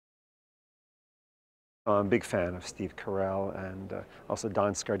I'm a big fan of Steve Carell, and also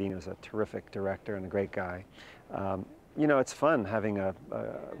Don Scardino is a terrific director and a great guy. You know, it's fun having a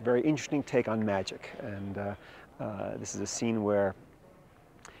very interesting take on magic, and this is a scene where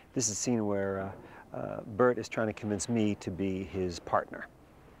Burt is trying to convince me to be his partner,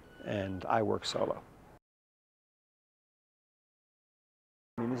 and I work solo.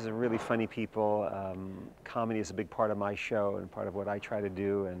 I mean, these are really funny people. Comedy is a big part of my show and part of what I try to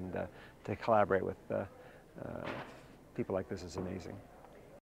do, and to collaborate with people like this is amazing.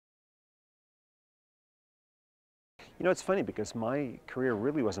 You know, it's funny because my career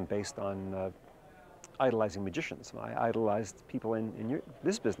really wasn't based on idolizing magicians. I idolized people in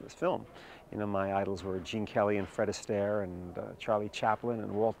this business, film. You know, my idols were Gene Kelly and Fred Astaire and Charlie Chaplin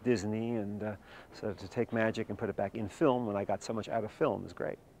and Walt Disney, and so to take magic and put it back in film when I got so much out of film is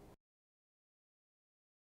great.